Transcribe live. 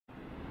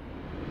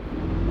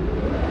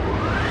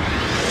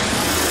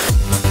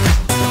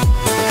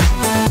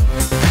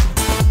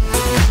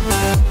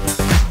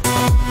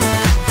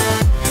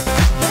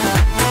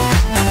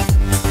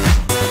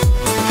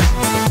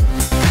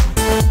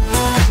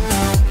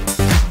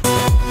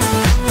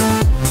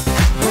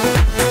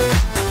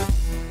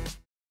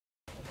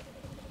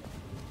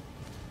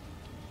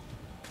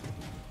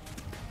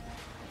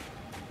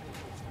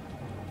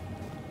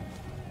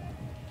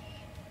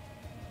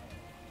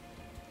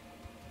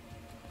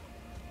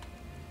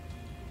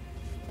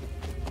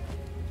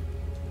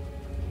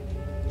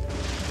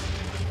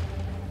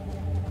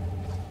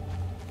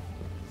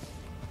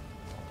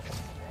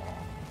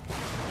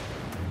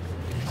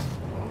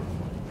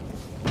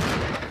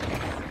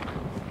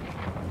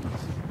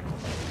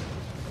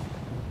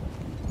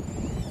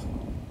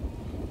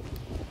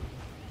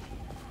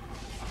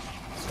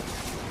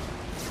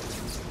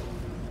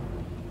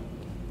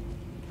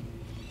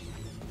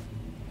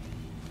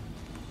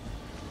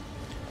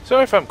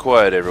Sorry if I'm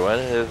quiet,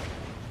 everyone.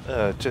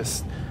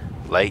 Just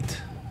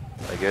late,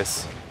 I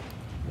guess.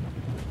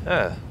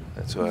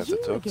 That's who I have to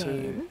talk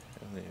to.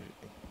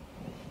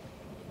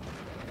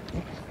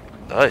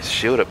 Nice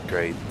shield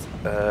upgrade.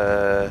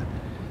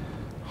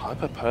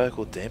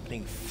 Hyperparticle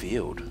dampening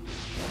field.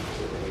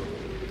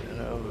 Don't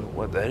know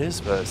what that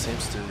is, but it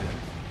seems to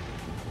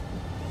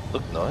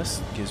look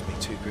nice. Gives me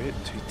 2 grit,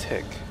 2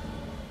 tech.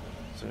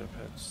 So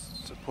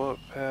support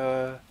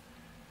power.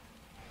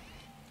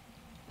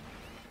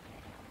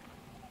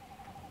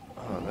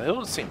 Oh, they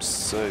all seem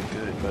so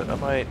good, but I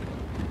might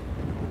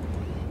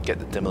get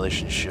the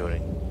demolition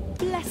shielding.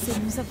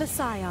 Blessings of the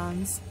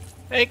Scions.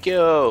 Thank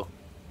you.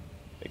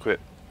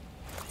 Equip.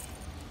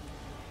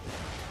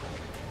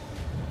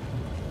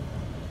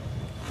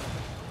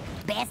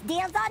 Best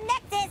deals on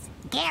Nexus,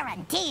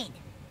 guaranteed.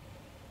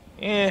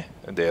 Yeah,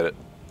 I doubt it.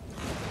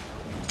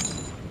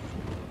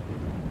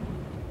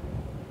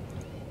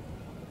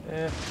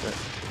 Yeah,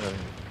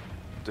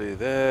 do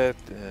that.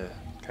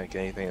 Can't get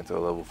anything until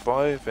level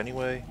 5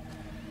 anyway.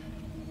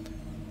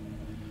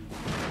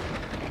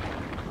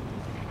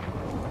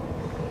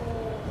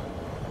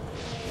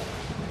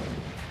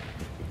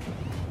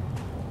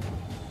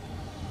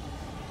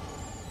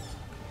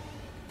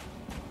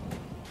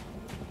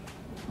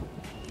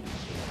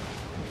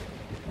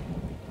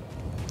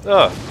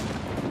 Oh.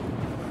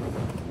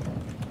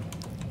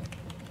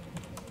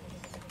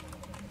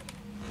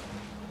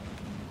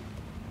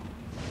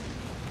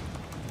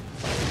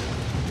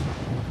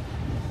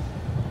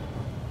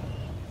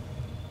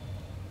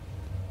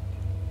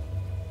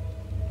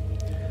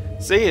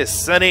 See you,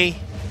 Sonny.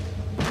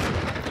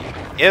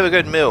 You have a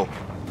good meal.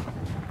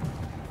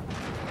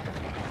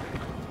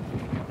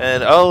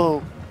 And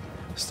I'll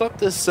stop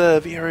this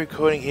video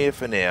recording here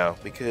for now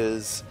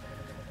because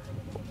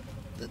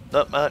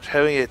not much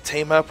having a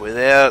team up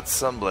without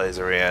Sunblaze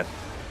around.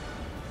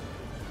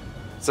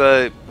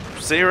 So,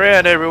 see you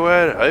around,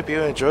 everyone. Hope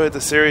you enjoyed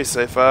the series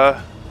so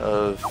far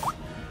of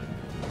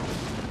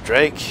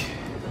Drake.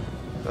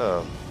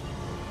 Oh,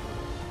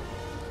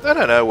 I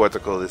don't know what to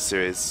call this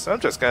series. I'm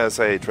just gonna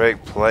say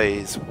Drake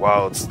plays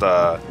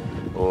Wildstar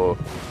or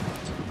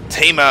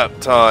Team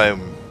Up Time.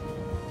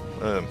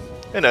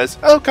 Who knows?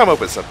 I'll come up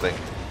with something.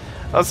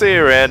 I'll see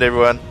you around,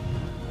 everyone.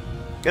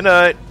 Good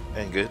night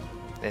and good.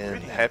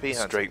 And happy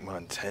hunting. Drake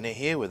Montana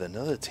here with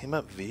another team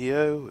up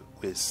video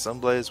with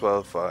Sunblaze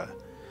Wildfire.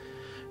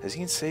 As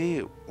you can see,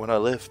 when I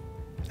left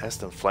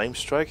Aston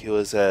Flamestrike, he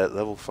was at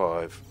level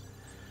 5.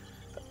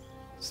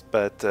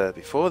 But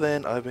before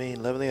then, I've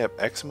been leveling up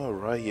Axima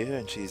Ryu,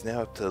 and she's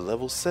now up to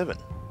level 7.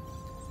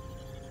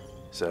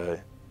 So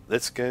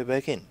let's go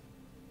back in.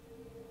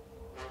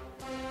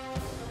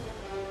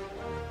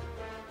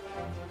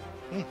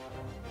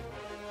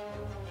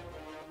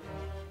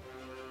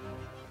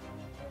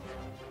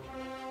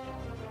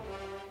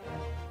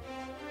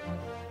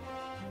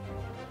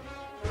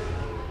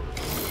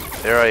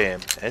 There I am.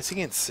 As you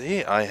can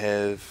see, I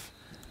have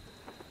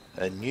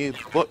a new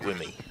bot with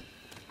me.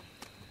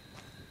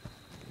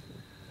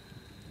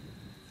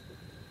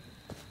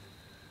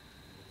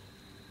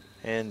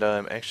 And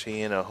I'm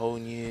actually in a whole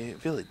new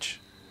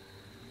village.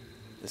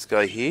 This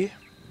guy here,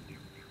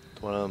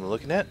 the one I'm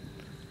looking at,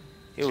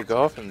 he will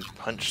go off and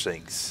punch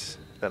things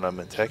that I'm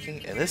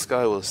attacking, and this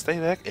guy will stay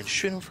back and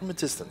shoot him from a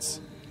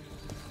distance.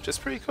 Just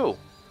pretty cool.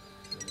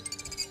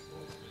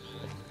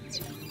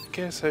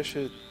 Guess I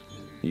should...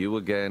 You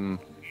again.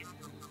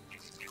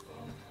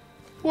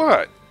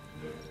 What?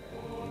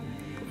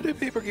 Why do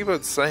people keep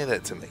on saying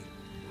that to me?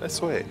 I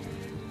swear.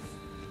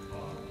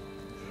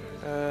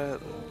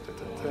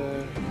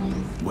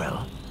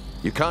 Well,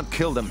 you can't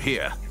kill them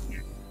here.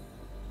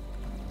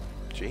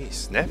 Geez,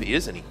 snappy,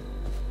 isn't he?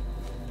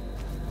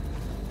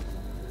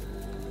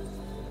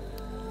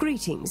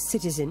 Greetings,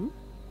 citizen.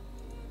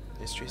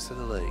 Mysteries of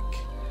the Lake.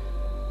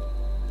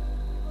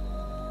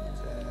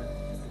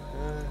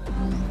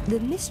 The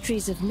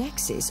mysteries of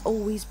Nexus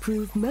always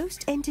prove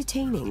most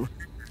entertaining.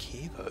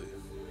 Kibo.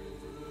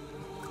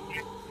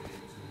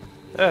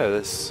 Oh,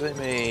 there's so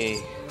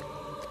many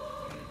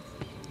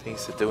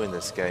things to do in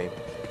this game.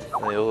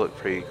 They all look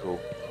pretty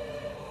cool.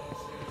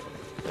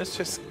 Let's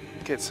just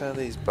get some of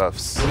these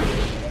buffs.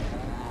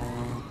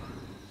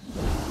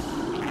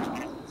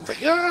 It's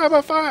like, yeah, I'm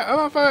on fire! I'm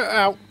on fire!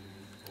 Ow!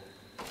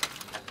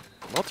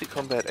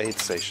 Multi-combat aid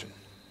station.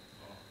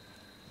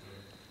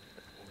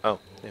 Oh,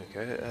 there we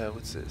go.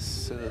 What's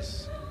this?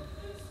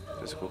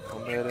 Physical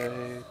combat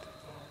aid.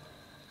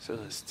 So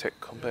there's tech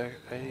combat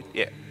aid.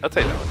 Yeah, I'll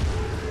take that one.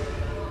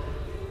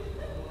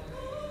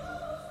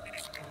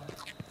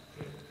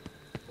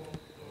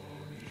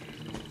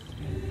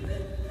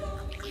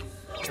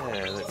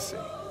 Yeah, let's see.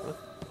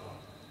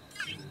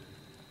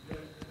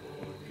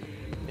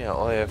 Yeah,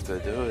 all I have to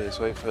do is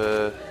wait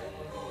for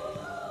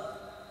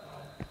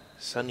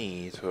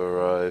Sunny to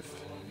arrive.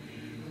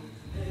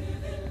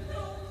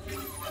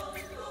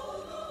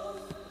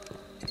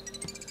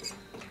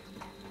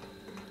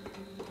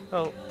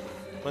 Oh,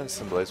 when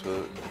Sunblaze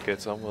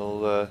gets on,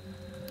 we'll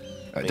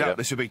I doubt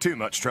this will be too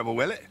much trouble,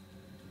 will it?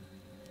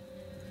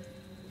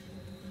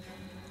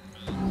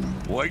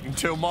 Wait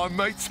until my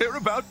mates hear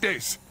about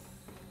this.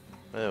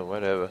 Oh,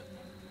 whatever.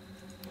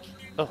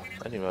 Oh,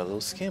 I need my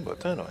little scan bot,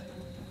 don't I?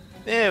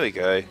 There we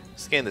go.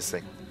 Scan this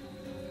thing.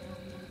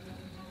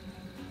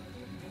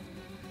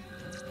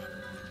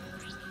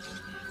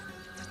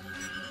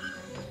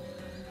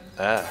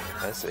 Ah,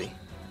 I see.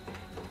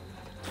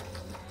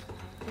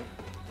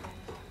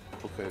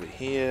 Look over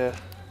here.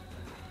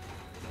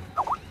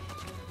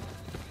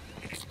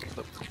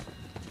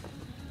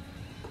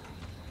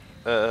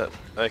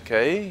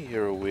 Okay,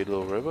 you're a weird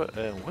little robot.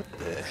 And what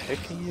the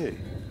heck are you?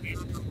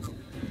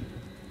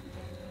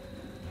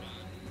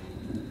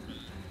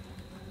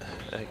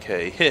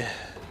 Okay,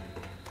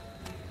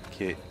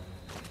 cute.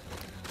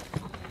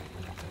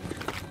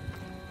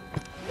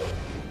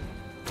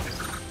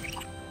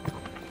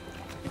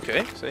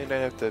 Okay, so you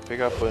don't have to pick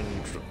up and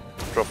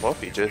drop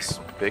off, you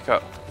just pick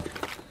up.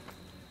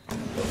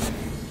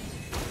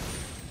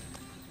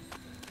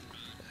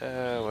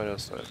 What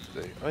else do I have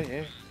to do? Oh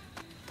yeah.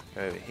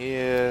 Over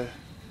here.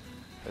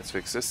 Let's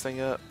fix this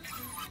thing up.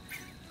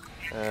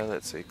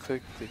 Let's see,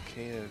 click the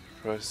key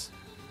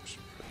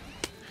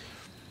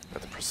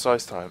at the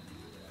precise time.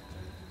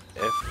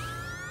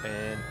 F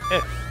and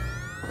F.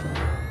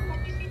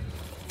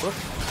 Whoop.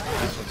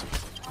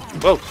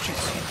 Whoa,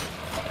 jeez.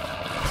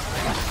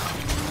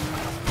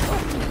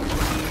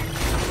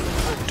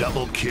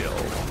 Double kill.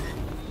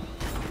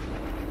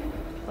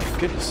 Oh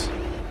goodness.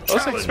 I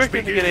was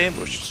expecting to get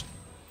ambushed.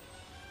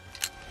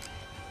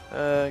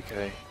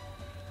 Okay.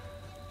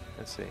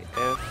 Let's see.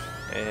 F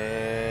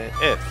and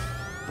F.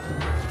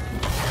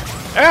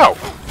 Ow!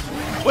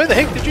 Where the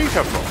heck did you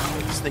come from?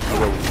 Sneaky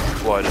little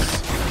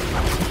gliders.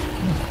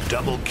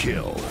 Double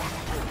kill.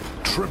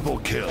 Triple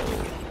kill.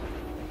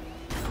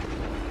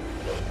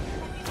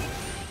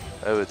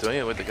 Overdoing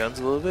it with the guns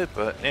a little bit,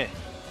 but eh.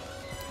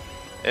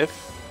 F.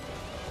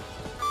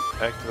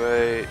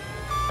 Activate.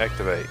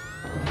 Activate.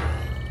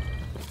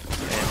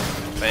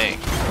 And bang.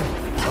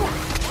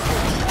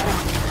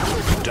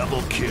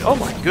 Double kill. Oh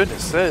my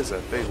goodness, that is a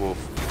big wolf.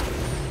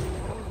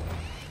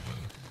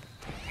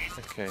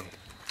 Okay.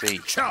 B.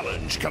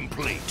 Challenge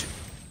complete.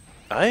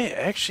 I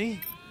actually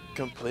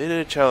completed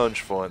a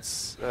challenge for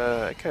once.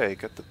 Okay,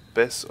 got the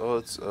best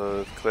odds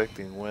of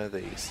collecting one of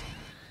these.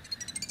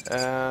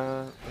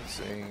 Let's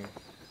see.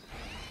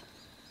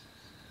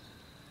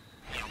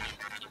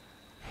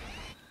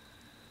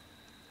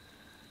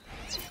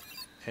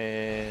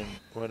 And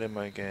what am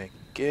I gonna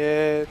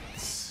get?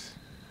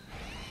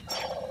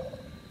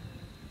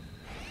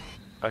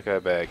 I got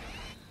a bag.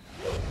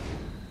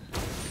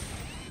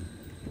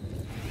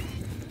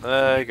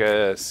 I got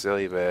a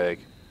silly bag.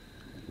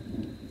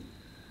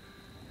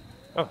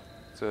 Oh,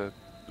 it's a...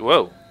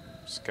 Whoa!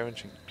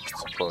 Scavenging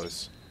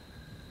supplies.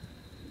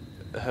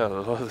 A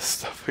lot of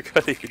stuff I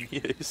can't even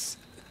use.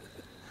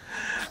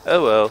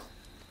 Oh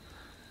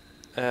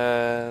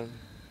well.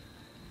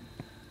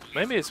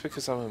 Maybe it's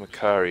because I'm a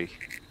Makari.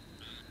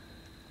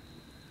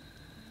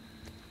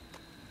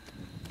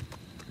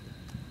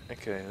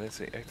 Okay, let's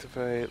see.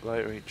 Activate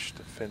light reach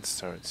defense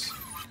turrets.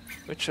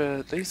 Which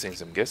are these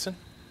things, I'm guessing?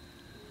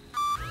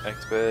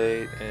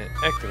 Activate and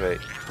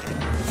activate.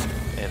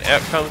 And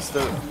out comes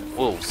the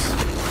wolves.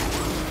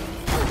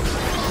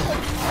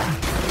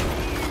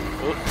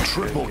 Oh,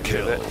 triple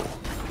kill.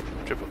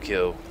 Triple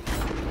kill.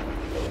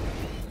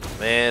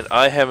 Man,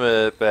 I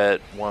hammer that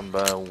one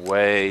button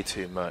way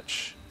too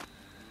much.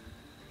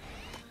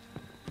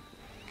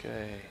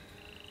 Okay.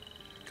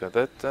 Got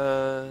that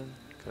done.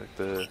 Got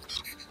the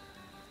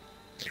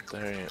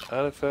variant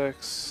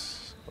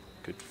artifacts.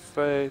 Good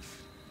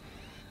faith.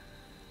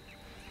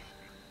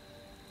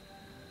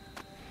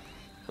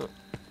 Oh.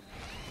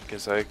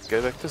 Guess I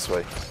go back this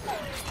way.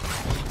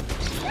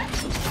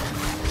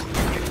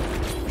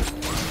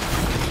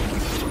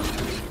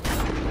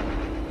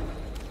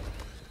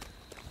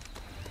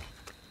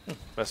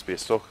 Must be a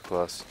stalker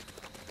class.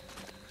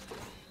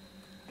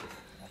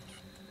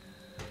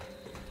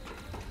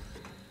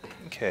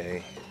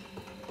 Okay.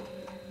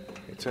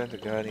 Return to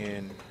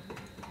Guardian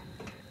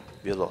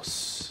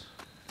Velos.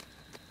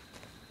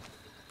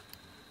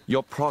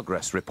 Your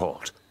progress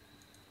report.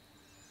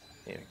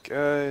 Here we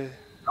go.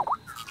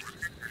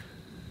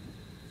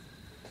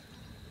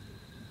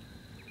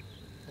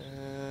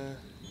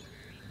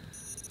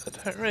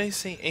 I don't really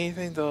see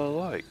anything that I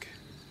like.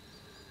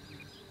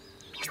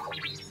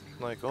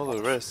 Like all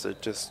the rest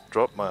that just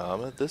dropped my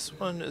armor, this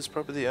one is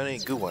probably the only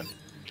good one.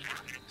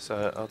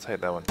 So I'll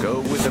take that one. Go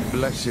with the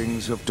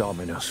blessings of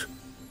Dominus.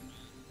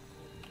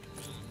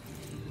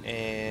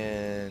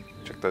 And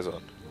check those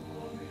on.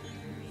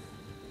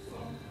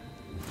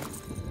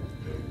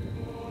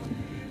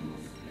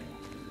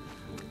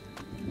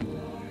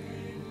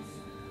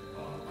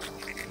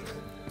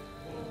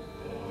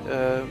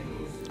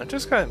 I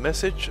just got a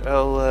message.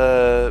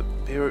 I'll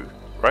be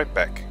right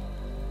back.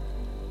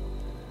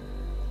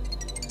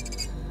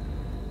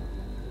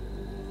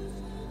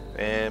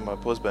 And my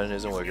pause button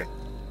isn't working.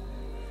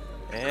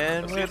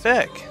 And we're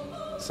back.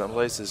 Some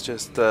places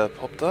just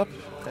popped up,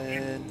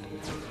 and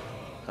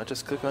I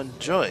just click on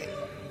join.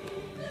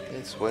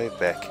 It's way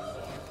back.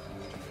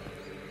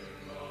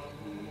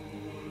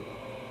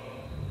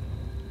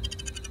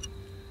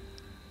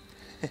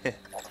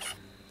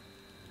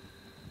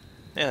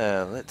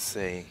 Yeah, let's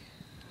see.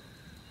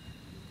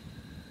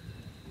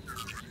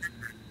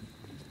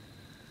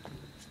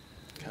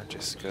 Can't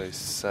just go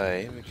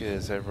say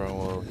because everyone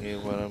will hear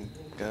what I'm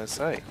gonna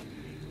say.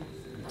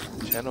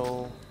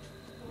 Channel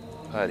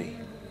party.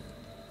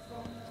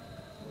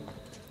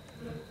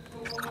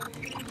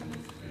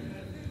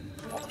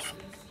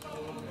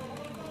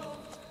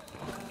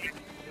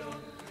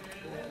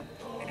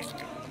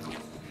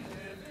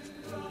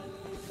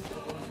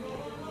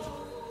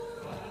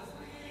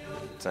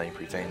 It's only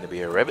pretending to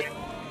be a rabbit.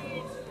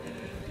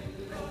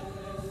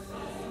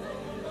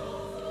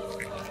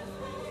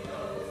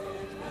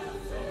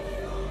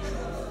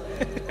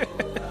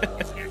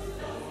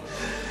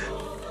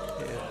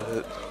 Yeah,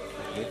 but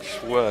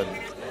which one?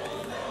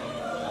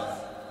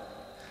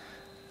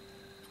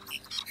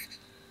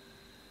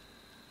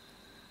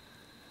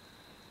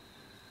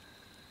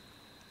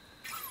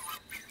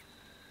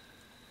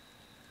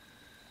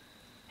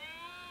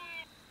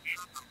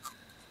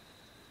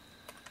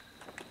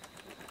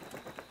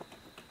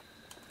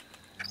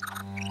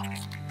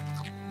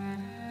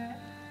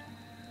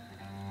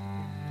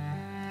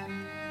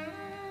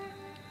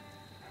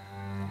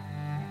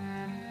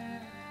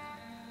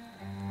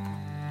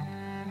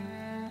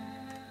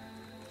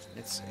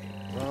 Let's see.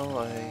 Well,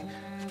 I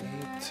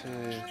need to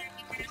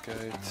go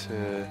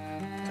to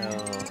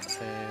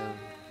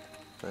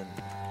L11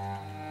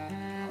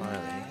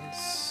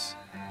 Highlands.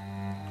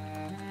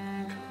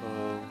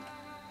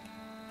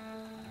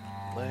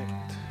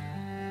 Collect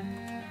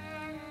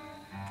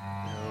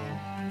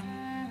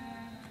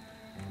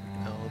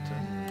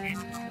Elden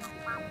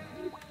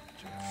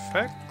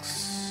effects.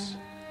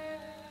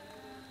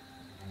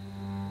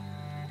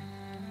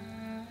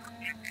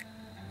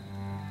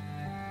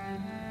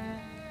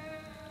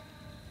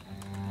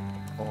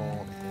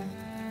 All in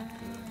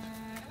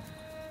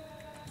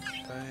good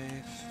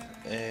faith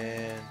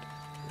and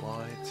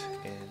light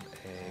in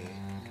a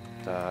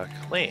dark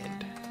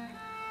land.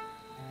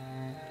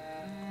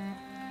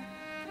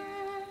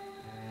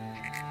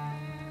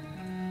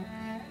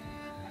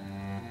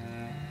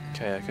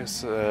 Okay, I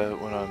guess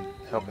when I'm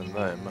helping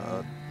them,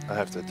 I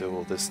have to do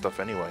all this stuff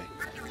anyway.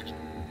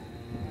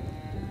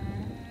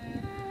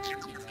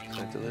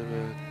 I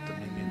deliver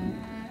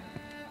Dominion.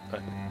 Oh,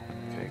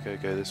 okay,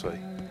 go this way.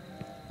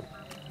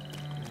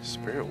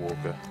 Spirit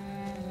Walker.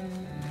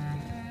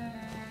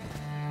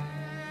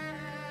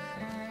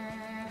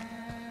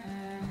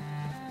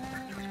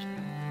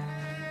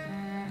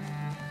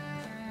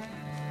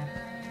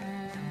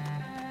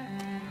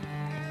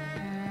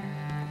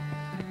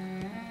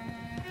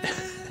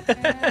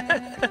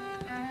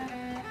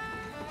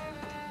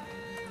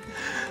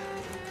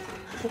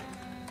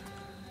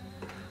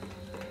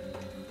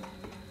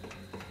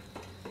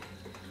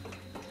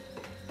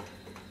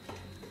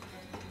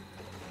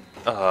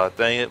 Ah, oh,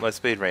 dang it, my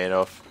speed ran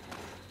off.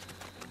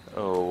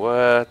 Oh,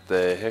 what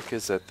the heck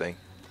is that thing?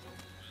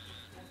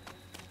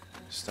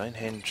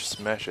 Stonehenge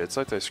Smasher. It's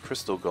like those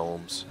crystal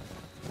golems.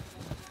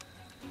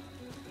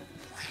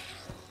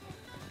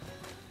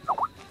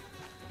 Oh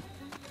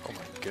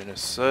my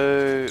goodness,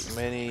 so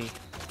many.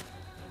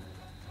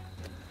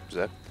 What's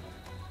that?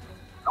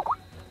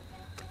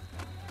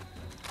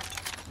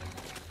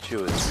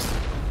 Chewas.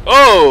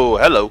 Oh,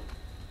 hello.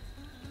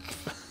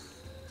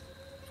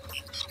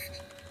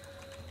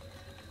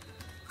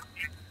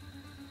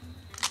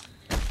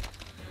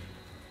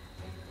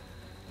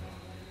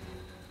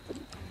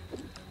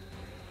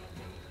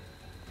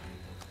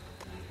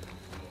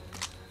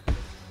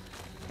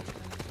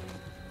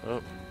 Oh,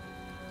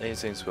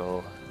 these things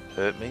will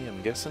hurt me,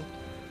 I'm guessing.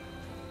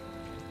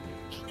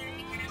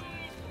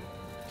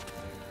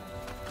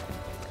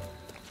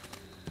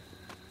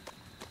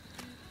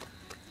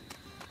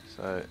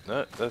 So,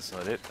 no, that's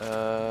not it.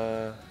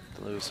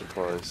 Deliver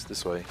supplies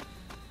this way.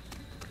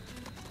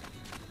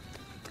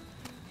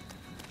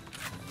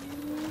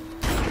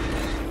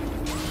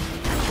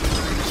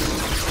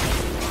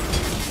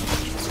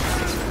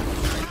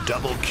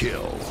 Double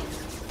kill.